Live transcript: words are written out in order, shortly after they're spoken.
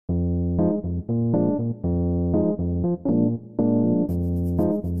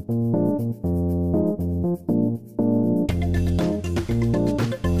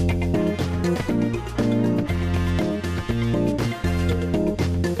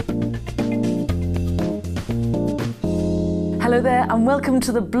Hello there and welcome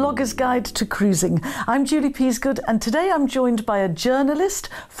to the Blogger's Guide to Cruising. I'm Julie Peasgood and today I'm joined by a journalist,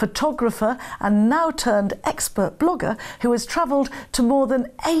 photographer and now turned expert blogger who has travelled to more than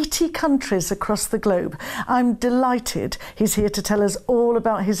 80 countries across the globe. I'm delighted he's here to tell us all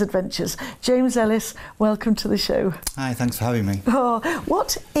about his adventures. James Ellis, welcome to the show. Hi, thanks for having me. Oh,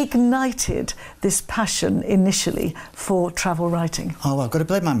 what ignited this passion initially for travel writing? Oh, well, I've got to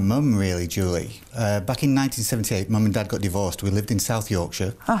blame my mum really, Julie. Back in 1978, Mum and Dad got divorced. We lived in South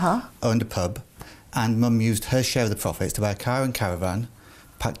Yorkshire, owned a pub, and Mum used her share of the profits to buy a car and caravan,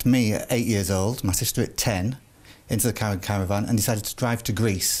 packed me at 8 years old, my sister at 10, into the car and caravan and decided to drive to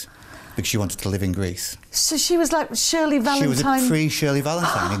Greece because she wanted to live in Greece. So she was like Shirley Valentine? She was a pre-Shirley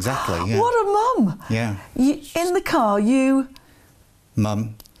Valentine, exactly. Yeah. What a mum! Yeah. In the car, you...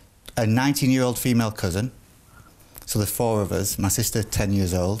 Mum, a 19-year-old female cousin, so the four of us, my sister 10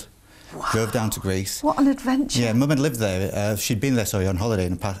 years old, drove down to Greece. What an adventure. Yeah, Mum had lived there. She'd been there, on holiday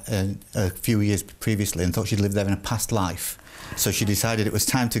a few years previously and thought she'd lived there in a past life. So she decided it was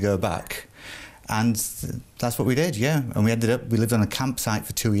time to go back. And that's what we did, yeah. And we lived on a campsite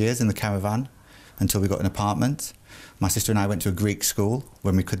for 2 years in the caravan until we got an apartment. My sister and I went to a Greek school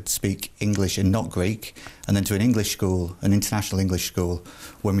when we could speak English and not Greek, and then to an English school, an international English school,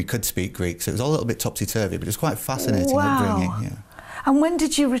 when we could speak Greek. So it was all a little bit topsy-turvy, but it was quite fascinating upbringing. Yeah. And when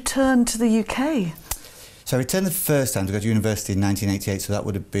did you return to the UK? So I returned the first time to go to university in 1988, so that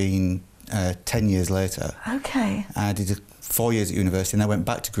would have been 10 years later. OK. I did 4 years at university and I went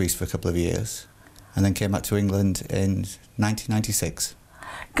back to Greece for a couple of years and then came back to England in 1996.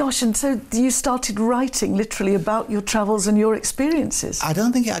 Gosh, and so you started writing literally about your travels and your experiences? I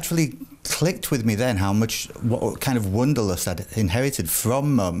don't think it actually clicked with me then what kind of wanderlust I'd inherited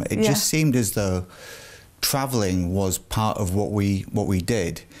from Mum. It just seemed as though travelling was part of what we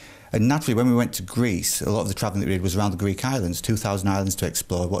did. And naturally, when we went to Greece, a lot of the travelling that we did was around the Greek islands, 2,000 islands to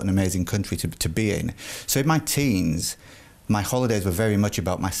explore. What an amazing country to be in. So in my teens, my holidays were very much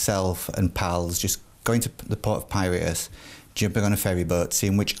about myself and pals, just going to the port of Piraeus, jumping on a ferry boat,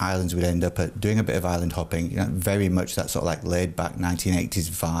 seeing which islands we'd end up at, doing a bit of island hopping, very much that sort of like laid-back 1980s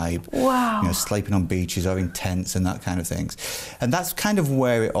vibe. Wow. Sleeping on beaches or in tents and that kind of things. And that's kind of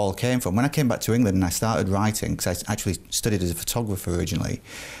where it all came from. When I came back to England and I started writing, because I actually studied as a photographer originally,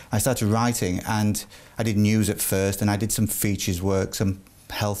 I started writing and I did news at first and I did some features work, some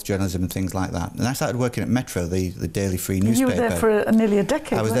health journalism and things like that. And I started working at Metro, the daily free newspaper. You were there for nearly a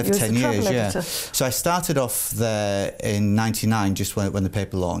decade, I was there for 10 years, yeah. Editor. So I started off there in '99, just when the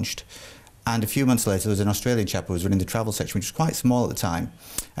paper launched. And a few months later, there was an Australian chap who was running the travel section, which was quite small at the time.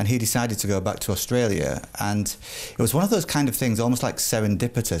 And he decided to go back to Australia. And it was one of those kind of things, almost like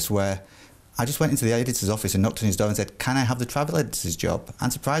serendipitous, where I just went into the editor's office and knocked on his door and said, "Can I have the travel editor's job?"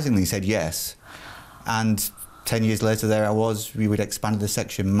 And surprisingly, he said yes. And 10 years later, there I was. We would expand the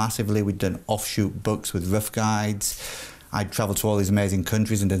section massively. We'd done offshoot books with rough guides. I'd travelled to all these amazing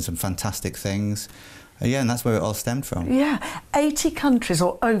countries and done some fantastic things. Yeah, and that's where it all stemmed from. Yeah, 80 countries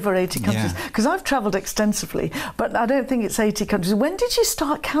or over 80 countries. Because I've travelled extensively, but I don't think it's 80 countries. When did you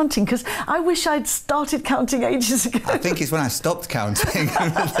start counting? Because I wish I'd started counting ages ago. I think it's when I stopped counting.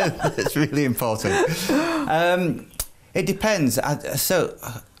 That's really important. It depends.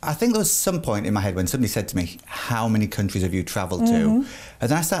 I think there was some point in my head when somebody said to me, "How many countries have you travelled to?" And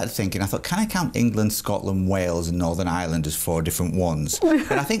then I started thinking, I thought, can I count England, Scotland, Wales and Northern Ireland as 4 different ones?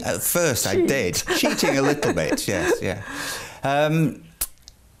 And I think at first I did. Cheating a little bit, yes, yeah.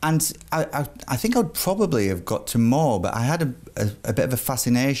 And I think I'd probably have got to more, but I had a bit of a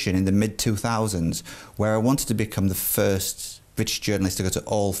fascination in the mid-2000s where I wanted to become the first British journalist to go to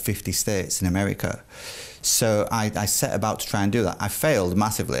all 50 states in America. So I set about to try and do that. I failed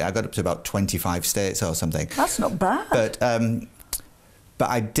massively. I got up to about 25 states or something. That's not bad. But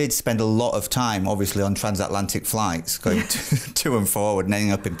I did spend a lot of time, obviously, on transatlantic flights, going to and forward and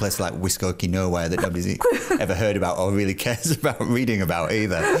ending up in places like Wiskoki nowhere that nobody's ever heard about or really cares about reading about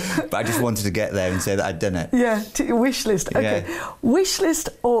either. But I just wanted to get there and say that I'd done it. Yeah, to your wish list. Okay, yeah. Wish list,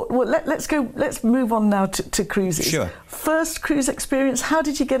 or well, let's move on now to cruises. Sure. First cruise experience. How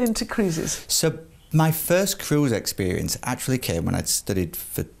did you get into cruises? So my first cruise experience actually came when I'd studied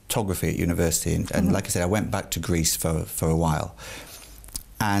photography at university, and like I said, I went back to Greece for a while.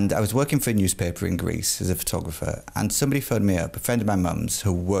 And I was working for a newspaper in Greece as a photographer, and somebody phoned me up, a friend of my mum's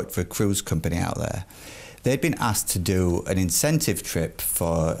who worked for a cruise company out there. They'd been asked to do an incentive trip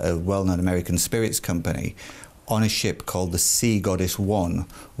for a well-known American spirits company on a ship called the Sea Goddess 1,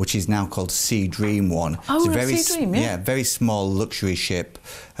 which is now called Sea Dream 1. Oh, it's a very, Sea Dream, yeah. Very small luxury ship.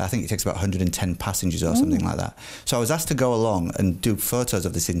 I think it takes about 110 passengers or something like that. So I was asked to go along and do photos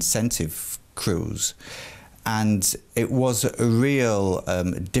of this incentive cruise. And it was a real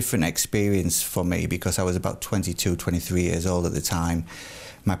different experience for me because I was about 22, 23 years old at the time.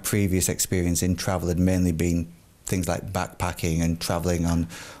 My previous experience in travel had mainly been things like backpacking and travelling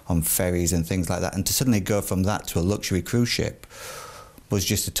on ferries and things like that. And to suddenly go from that to a luxury cruise ship was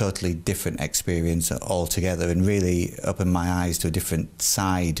just a totally different experience altogether, and really opened my eyes to a different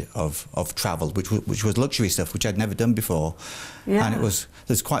side of travel, which was luxury stuff, which I'd never done before. Yeah. And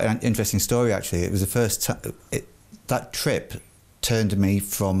there's quite an interesting story actually. It was the first time, that trip turned me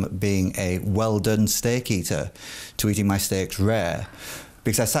from being a well-done steak eater to eating my steaks rare.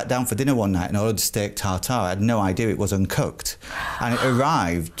 Because I sat down for dinner one night and I ordered steak tartare. I had no idea it was uncooked. And it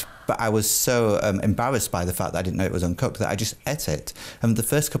arrived, but I was so embarrassed by the fact that I didn't know it was uncooked that I just ate it. And the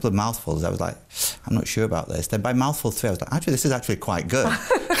first couple of mouthfuls, I was like, I'm not sure about this. Then by mouthful 3, I was like, actually, this is actually quite good.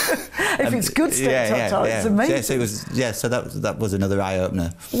 If it's good steak tartare, it's amazing. So that was another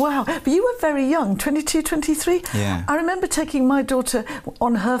eye-opener. Wow. But you were very young, 22, 23? Yeah. I remember taking my daughter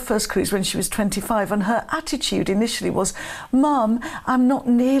on her first cruise when she was 25, and her attitude initially was, Mum, I'm not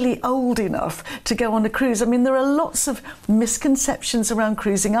nearly old enough to go on a cruise. I mean, there are lots of misconceptions around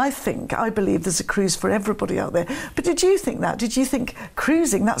cruising. I believe there's a cruise for everybody out there. But did you think that? Did you think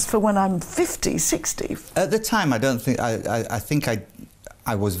cruising, that's for when I'm 50, 60? At the time, I don't think... I think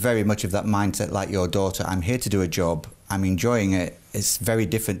I was very much of that mindset like your daughter. I'm here to do a job. I'm enjoying it. It's very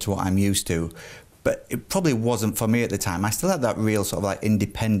different to what I'm used to. But it probably wasn't for me at the time. I still had that real sort of like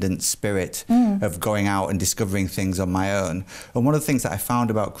independent spirit of going out and discovering things on my own. And one of the things that I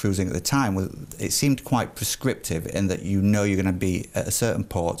found about cruising at the time was it seemed quite prescriptive in that you know you're going to be at a certain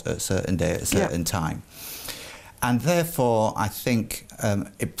port at a certain day at a certain time. And therefore, I think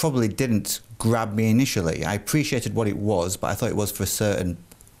it probably didn't grab me initially. I appreciated what it was, but I thought it was for a certain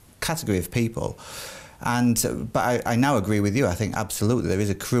category of people. But I now agree with you. I think absolutely there is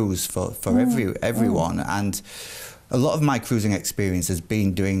a cruise for everyone. And a lot of my cruising experience has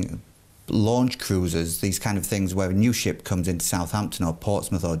been doing launch cruises, these kind of things where a new ship comes into Southampton or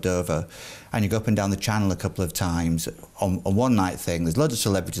Portsmouth or Dover, and you go up and down the channel a couple of times on a one-night thing. There's loads of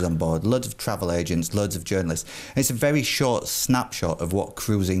celebrities on board, loads of travel agents, loads of journalists. And it's a very short snapshot of what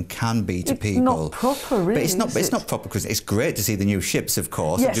cruising can be to people. It's not proper, really. But it's not proper cruising. It's great to see the new ships, of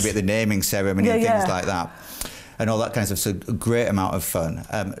course, yes. to be at the naming ceremony and things like that. And all that kind of stuff. So a great amount of fun.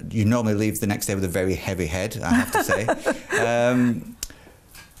 You normally leave the next day with a very heavy head, I have to say.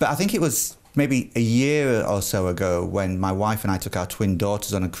 But I think it was maybe a year or so ago when my wife and I took our twin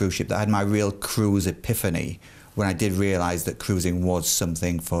daughters on a cruise ship that I had my real cruise epiphany, when I did realise that cruising was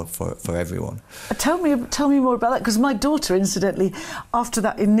something for everyone. Tell me more about that, because my daughter, incidentally, after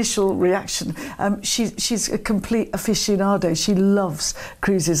that initial reaction, she's a complete aficionado. She loves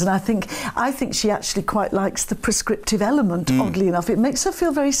cruises, and I think she actually quite likes the prescriptive element. Oddly enough, it makes her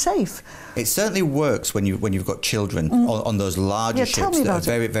feel very safe. It certainly works when you've got children on those larger ships that are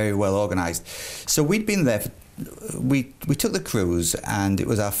very, very well organised. So we'd been there. We took the cruise, and it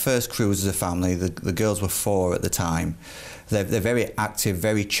was our first cruise as a family. The girls were 4 at the time. They're very active,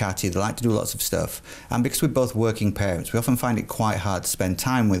 very chatty. They like to do lots of stuff. And because we're both working parents, we often find it quite hard to spend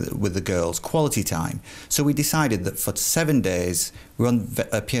time with the girls, quality time. So we decided that for 7 days, we were on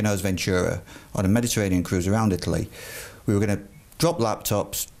P&O's Ventura on a Mediterranean cruise around Italy. We were going to drop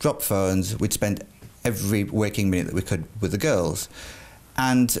laptops, drop phones. We'd spend every waking minute that we could with the girls.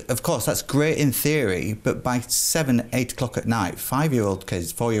 And of course, that's great in theory, but by 7, 8 o'clock at night, 5-year-old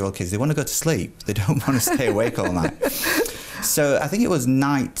kids, 4-year-old kids, they want to go to sleep. They don't want to stay awake all night. So I think it was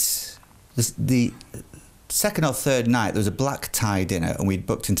the second or third night, there was a black tie dinner, and we'd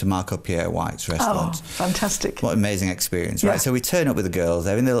booked into Marco Pierre White's restaurant. Oh, fantastic. What an amazing experience, right? Yeah. So we turn up with the girls.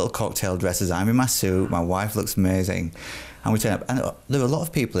 They're in their little cocktail dresses. I'm in my suit. My wife looks amazing. And we turn up, and there were a lot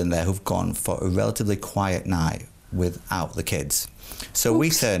of people in there who've gone for a relatively quiet night without the kids. So we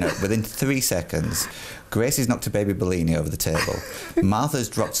turn up within 3 seconds. Gracie's knocked a baby Bellini over the table. Martha's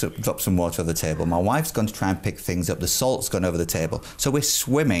dropped some water over the table. My wife's gone to try and pick things up. The salt's gone over the table. So we're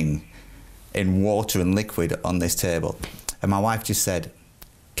swimming in water and liquid on this table. And my wife just said,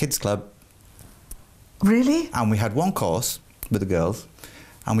 "Kids Club." Really? And we had one course with the girls,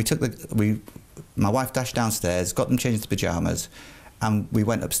 and my wife dashed downstairs, got them changed into pyjamas, and we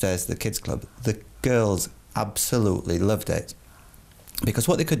went upstairs to the Kids Club. The girls absolutely loved it. Because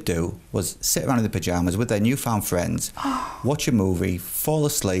what they could do was sit around in the pyjamas with their newfound friends, watch a movie, fall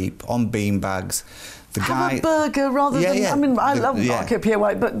asleep on beanbags. Have a burger rather than... I mean, I love Marco Pierre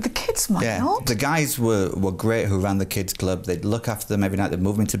White, but the kids might not. The guys were great who ran the kids club. They'd look after them every night. They'd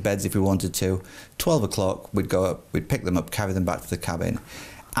move them into beds if we wanted to. 12 o'clock, we'd go up, we'd pick them up, carry them back to the cabin.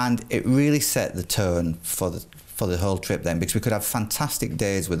 And it really set the tone for for the whole trip then, because we could have fantastic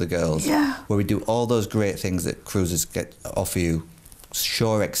days with the girls, Yeah. where we do all those great things that cruisers offer you,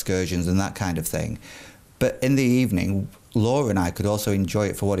 shore excursions and that kind of thing. But in the evening, Laura and I could also enjoy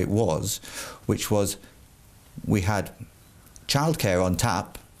it for what it was, which was we had childcare on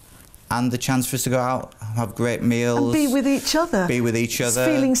tap and the chance for us to go out, have great meals. And be with each other. Be with each other.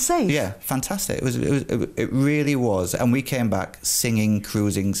 Feeling safe. Yeah, fantastic. It really was. And we came back singing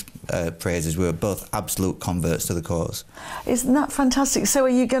cruising praises. We were both absolute converts to the cause. Isn't that fantastic? So are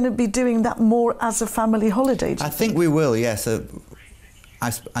you going to be doing that more as a family holiday? I think we will, yes.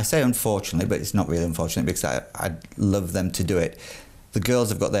 I say unfortunately, but it's not really unfortunate because I'd love them to do it. The girls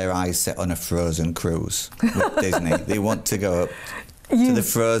have got their eyes set on a Frozen cruise with Disney. They want to go up to the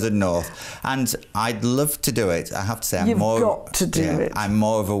frozen north, and I'd love to do it. I have to say, You've got to do it. I'm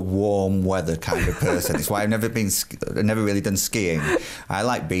more of a warm weather kind of person. It's why I've never really done skiing. I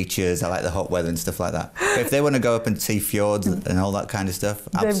like beaches, I like the hot weather and stuff like that. But if they want to go up and see fjords and all that kind of stuff,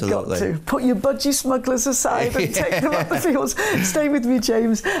 absolutely. They've got to. Put your budgie smugglers aside and take them up the fields. Stay with me,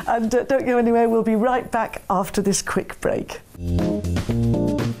 James, and don't go anywhere. We'll be right back after this quick break.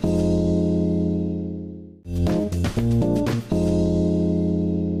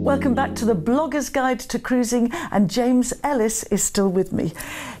 Welcome back to the Blogger's Guide to Cruising, and James Ellis is still with me.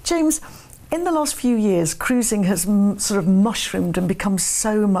 James, in the last few years, cruising has sort of mushroomed and become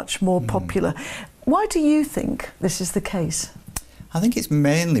so much more popular. Why do you think this is the case? I think it's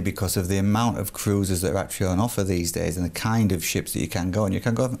mainly because of the amount of cruises that are actually on offer these days and the kind of ships that you can go on. You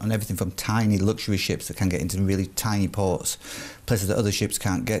can go on everything from tiny luxury ships that can get into really tiny ports, places that other ships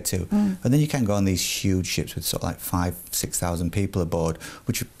can't get to. And then you can go on these huge ships with sort of like 5,000–6,000 people aboard,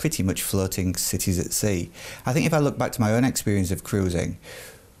 which are pretty much floating cities at sea. I think if I look back to my own experience of cruising,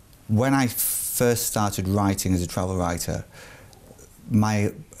 when I first started writing as a travel writer,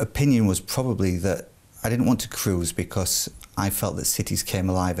 my opinion was probably that I didn't want to cruise because I felt that cities came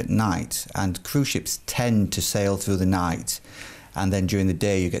alive at night, and cruise ships tend to sail through the night, and then during the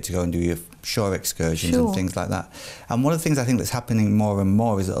day you get to go and do your shore excursions and things like that. And one of the things I think that's happening more and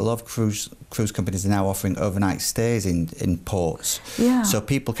more is that a lot of cruise companies are now offering overnight stays in ports. Yeah. So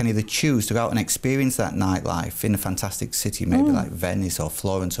people can either choose to go out and experience that nightlife in a fantastic city, maybe like Venice or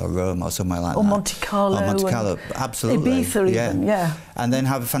Florence or Rome or somewhere like that. Or Monte Carlo. Or Monte Carlo, absolutely. Ibiza even, yeah. And then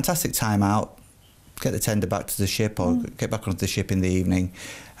have a fantastic time out, get the tender back to the ship or get back onto the ship in the evening,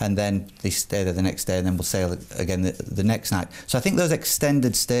 and then they stay there the next day, and then we'll sail again the next night. So I think those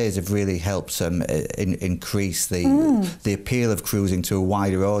extended stays have really helped increase the appeal of cruising to a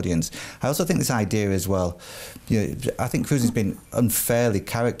wider audience. I also think this idea as well, I think cruising has been unfairly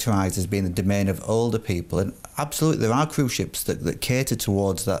characterised as being the domain of older people, and absolutely there are cruise ships that cater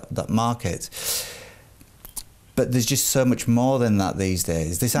towards that market. But there's just so much more than that these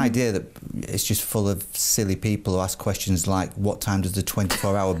days. This idea that it's just full of silly people who ask questions like, what time does the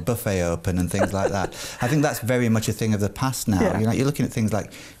 24-hour buffet open and things like that. I think that's very much a thing of the past now. Yeah. You're looking at things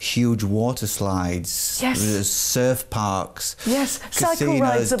like huge water slides, surf parks, cycle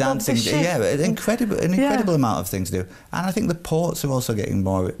rides casinos, above dancing. the ship. Yeah, an incredible amount of things to do. And I think the ports are also getting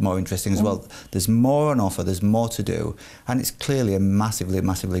more interesting as well. There's more on offer, there's more to do, and it's clearly a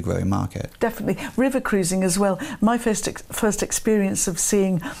massively growing market. Definitely. River cruising as well. My first experience of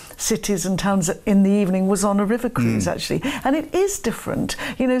seeing cities and towns in the evening was on a river cruise, actually. And it is different.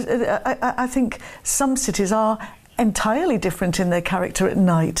 I think some cities are entirely different in their character at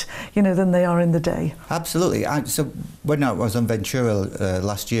night, than they are in the day. Absolutely. So when I was on Ventura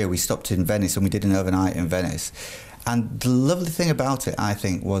last year, we stopped in Venice and we did an overnight in Venice. And the lovely thing about it, I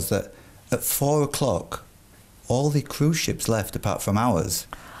think, was that at 4 o'clock, all the cruise ships left apart from ours,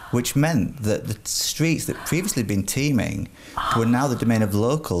 which meant that the streets that previously had been teeming were now the domain of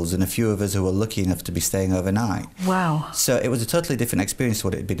locals and a few of us who were lucky enough to be staying overnight. Wow. So it was a totally different experience to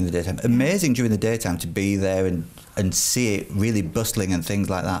what it had been in the daytime. Amazing during the daytime to be there and see it really bustling and things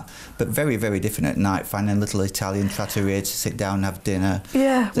like that, but very, very different at night, finding a little Italian trattoria to sit down and have dinner.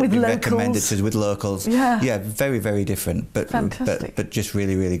 Yeah, with locals. Recommended to with locals. Yeah. Very, very different, but just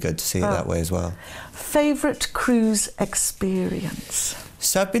really, really good to see it that way as well. Favourite cruise experience?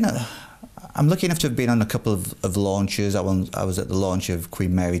 So I'm lucky enough to have been on a couple of launches. I was at the launch of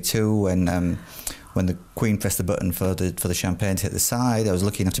Queen Mary 2 when the Queen pressed the button for the champagne to hit the side. I was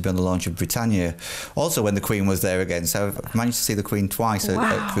lucky enough to be on the launch of Britannia, also when the Queen was there again. So I've managed to see the Queen twice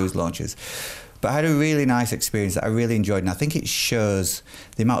at cruise launches. But I had a really nice experience that I really enjoyed, and I think it shows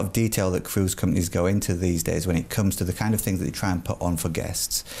the amount of detail that cruise companies go into these days when it comes to the kind of things that they try and put on for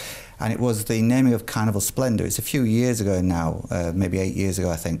guests. And it was the naming of Carnival Splendor. It's a few years ago now, maybe 8 years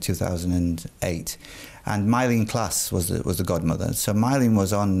ago, I think, 2008. And Mylene Klass was the godmother. So Mylene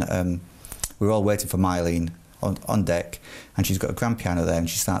was on, we were all waiting for Mylene on deck, and she's got a grand piano there, and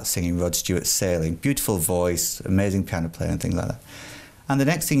she starts singing Rod Stewart's Sailing. Beautiful voice, amazing piano player and things like that. And the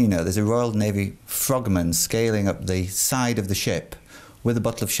next thing you know, there's a Royal Navy frogman scaling up the side of the ship with a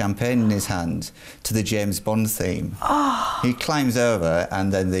bottle of champagne in his hand to the James Bond theme. Oh. He climbs over,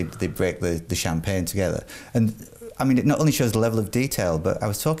 and then they break the champagne together. And I mean, it not only shows the level of detail, but I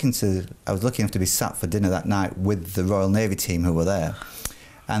was lucky enough to be sat for dinner that night with the Royal Navy team who were there.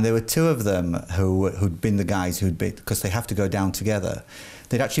 And there were two of them who'd been the guys because they have to go down together.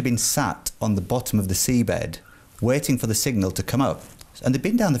 They'd actually been sat on the bottom of the seabed waiting for the signal to come up. And they'd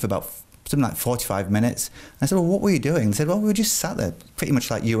been down there for about something like 45 minutes. And I said, well, what were you doing? They said, well, we were just sat there, pretty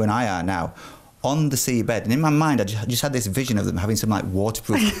much like you and I are now, on the seabed. And in my mind, I just had this vision of them having some like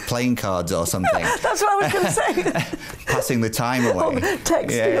waterproof playing cards or something. That's what I was going to say. Passing the time away. Or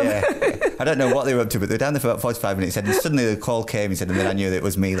texting. Yeah. I don't know what they were up to, but they were down there for about 45 minutes. And suddenly the call came, he said, and then I knew that it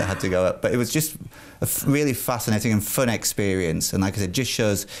was me that had to go up. But it was just a really fascinating and fun experience. And like I said, just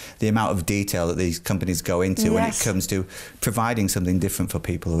shows the amount of detail that these companies go into when it comes to providing something different for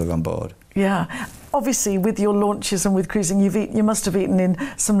people who are on board. Yeah. Obviously, with your launches and with cruising, you must have eaten in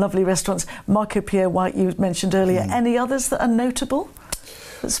some lovely restaurants. Marco Pierre White, you mentioned earlier. Any others that are notable?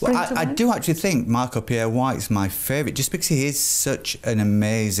 Well, I do actually think Marco Pierre White's my favourite, just because he is such an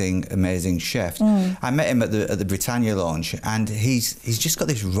amazing chef. I met him at the Britannia launch, and he's just got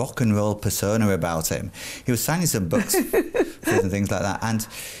this rock and roll persona about him. He was signing some books and things like that, and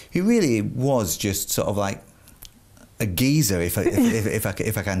he really was just sort of like a geezer, if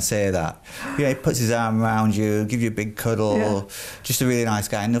I can say that. Yeah, he puts his arm around you, give you a big cuddle. Just a really nice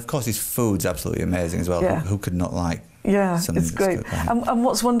guy, and of course his food's absolutely amazing as well. Who could not like? Yeah, it's great. And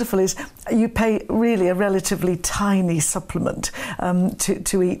what's wonderful is you pay really a relatively tiny supplement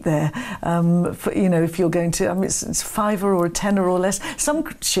to eat there. For, if you're going to, it's £5 or £10 or less.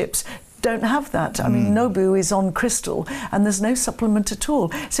 Some ships don't have that. I mean, Nobu is on crystal and there's no supplement at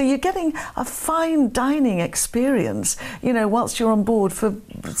all. So you're getting a fine dining experience, whilst you're on board for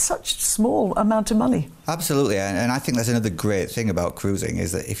such small amount of money. Absolutely, and I think that's another great thing about cruising,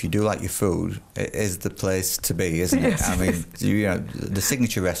 is that if you do like your food, it is the place to be, isn't it? I mean, the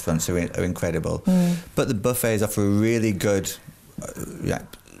signature restaurants are incredible, but the buffets offer a really good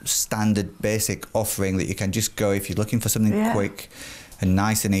standard basic offering that you can just go if you're looking for something quick and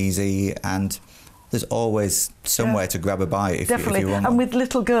nice and easy, and there's always somewhere to grab a bite if you want. And with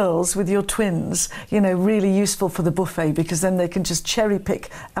little girls, with your twins, really useful for the buffet, because then they can just cherry pick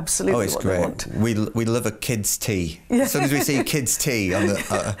absolutely what they want. We love a kids' tea. As soon as we see kids' tea on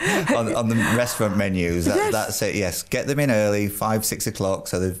the restaurant menus, that's it. Yes, get them in early, 5, 6 o'clock,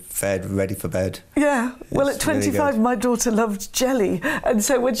 so they're fed, ready for bed. Yeah. Well, at 25, really my daughter loved jelly, and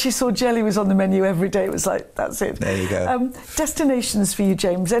so when she saw jelly was on the menu every day, it was like, that's it. There you go. Destinations for you,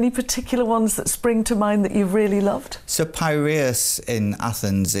 James. Any particular ones that spring to mind that you've really loved? So Piraeus in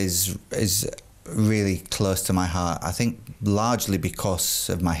Athens is really close to my heart. I think largely because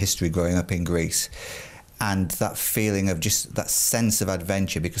of my history growing up in Greece, and that feeling of just that sense of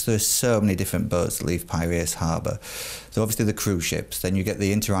adventure, because there are so many different boats that leave Piraeus harbour. So obviously the cruise ships, then you get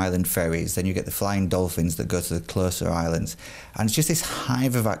the inter-island ferries, then you get the flying dolphins that go to the closer islands, and it's just this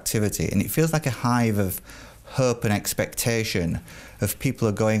hive of activity, and it feels like a hive of hope and expectation of people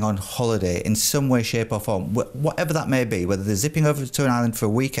are going on holiday in some way, shape or form, whatever that may be, whether they're zipping over to an island for a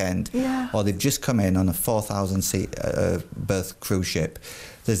weekend or they've just come in on a 4,000 seat berth cruise ship.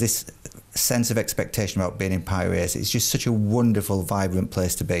 There's this sense of expectation about being in Piraeus. It's just such a wonderful, vibrant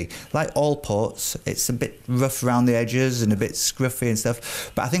place to be. Like all ports, it's a bit rough around the edges and a bit scruffy and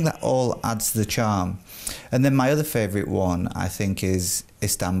stuff, but I think that all adds to the charm. And then my other favourite one, I think, is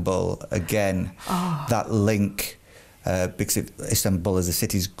Istanbul. Again, that link, because Istanbul is the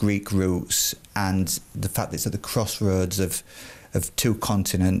city's Greek roots, and the fact that it's at the crossroads of two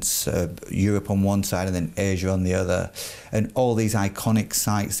continents, Europe on one side and then Asia on the other, and all these iconic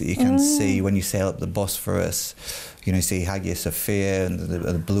sites that you can see when you sail up the Bosphorus. You see Hagia Sophia and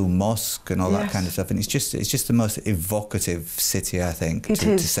the Blue Mosque and all that kind of stuff, and it's just the most evocative city, I think,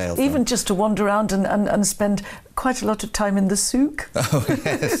 to sail from. Even just to wander around and spend quite a lot of time in the souk. Oh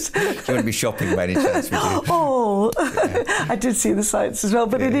yes, you wouldn't be shopping by any chance, would you? I did see the sights as well,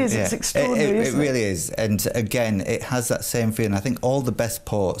 but it's extraordinary. It really is, and again, it has that same feeling. I think all the best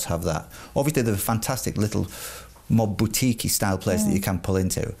ports have that. Obviously, they're a fantastic little, more boutique-y style place that you can pull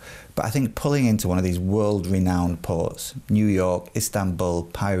into. But I think pulling into one of these world-renowned ports, New York, Istanbul,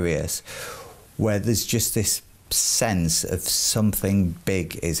 Piraeus, where there's just this sense of something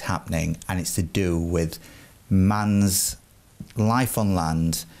big is happening, and it's to do with man's life on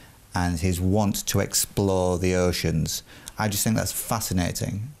land and his want to explore the oceans. I just think that's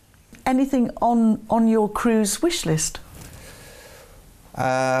fascinating. anything on your cruise wish list?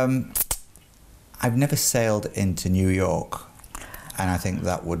 I've never sailed into New York, and I think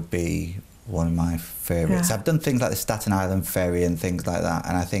that would be one of my favourites. Yeah. I've done things like the Staten Island ferry and things like that,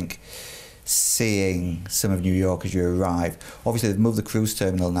 and I think seeing some of New York as you arrive. Obviously, they've moved the cruise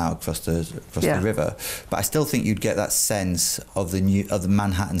terminal now across the river, but I still think you'd get that sense of the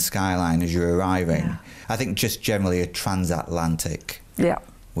Manhattan skyline as you're arriving. Yeah. I think just generally a transatlantic Yeah.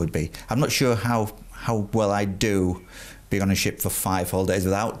 would be. I'm not sure how well I do being on a ship for 5 whole days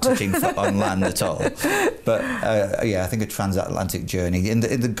without touching foot on land at all. But yeah, I think a transatlantic journey in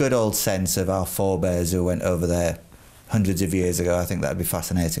the good old sense of our forebears who went over there hundreds of years ago. I think that'd be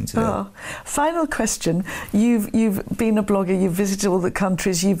fascinating to do. Oh. Final question: You've been a blogger. You've visited all the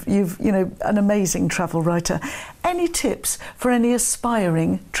countries. You've an amazing travel writer. Any tips for any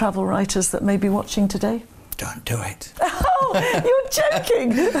aspiring travel writers that may be watching today? Don't do it. Oh, you're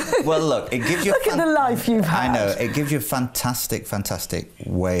joking. Well, look, it gives you... Look at the life you've had. I know, it gives you a fantastic, fantastic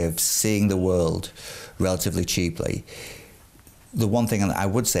way of seeing the world relatively cheaply. The one thing that I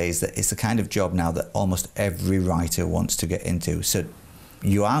would say is that it's the kind of job now that almost every writer wants to get into. So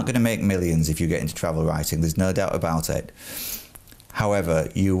you aren't going to make millions if you get into travel writing, there's no doubt about it. However,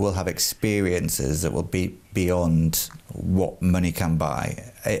 you will have experiences that will be beyond what money can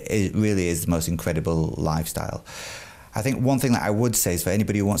buy. It really is the most incredible lifestyle. I think one thing that I would say is for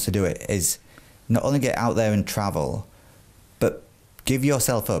anybody who wants to do it is not only get out there and travel, but give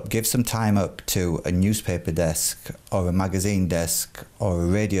yourself up, give some time up to a newspaper desk or a magazine desk or a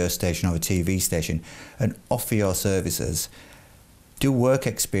radio station or a TV station and offer your services. Do work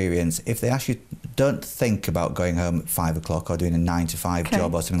experience. If they ask you, don't think about going home at 5 o'clock or doing a 9-to-5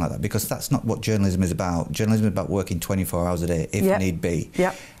 job or something like that, because that's not what journalism is about. Journalism is about working 24 hours a day if need be.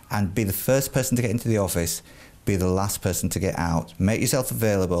 Yep. And be the first person to get into the office, be the last person to get out. Make yourself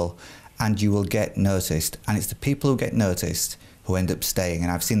available and you will get noticed. And it's the people who get noticed who end up staying.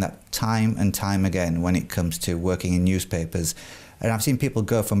 And I've seen that time and time again when it comes to working in newspapers. And I've seen people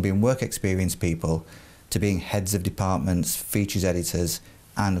go from being work experience people to being heads of departments, features editors,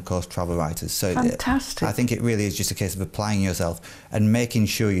 and of course travel writers. So fantastic. I think it really is just a case of applying yourself and making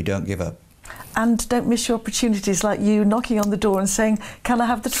sure you don't give up. And don't miss your opportunities, like you knocking on the door and saying, can I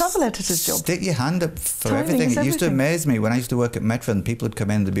have the travel editor's job? Stick your hand up for Timing everything. is It used to everything. amaze me when I used to work at Metro and people would come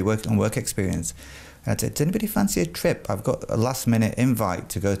in to be working on work experience. And I'd say, does anybody fancy a trip? I've got a last minute invite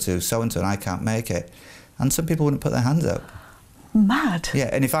to go to so-and-so and I can't make it. And some people wouldn't put their hands up. Mad. Yeah,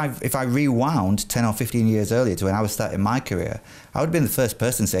 and if I rewound 10 or 15 years earlier to when I was starting my career, I would have been the first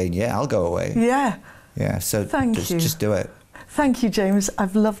person saying, yeah, I'll go away. Yeah. Yeah, so just do it. Thank you, James.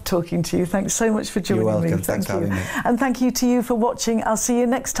 I've loved talking to you. Thanks so much for joining me. You're welcome. Thanks for having me. And thank you to you for watching. I'll see you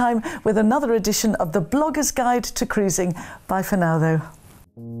next time with another edition of the Blogger's Guide to Cruising. Bye for now,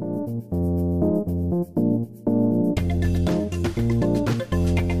 though.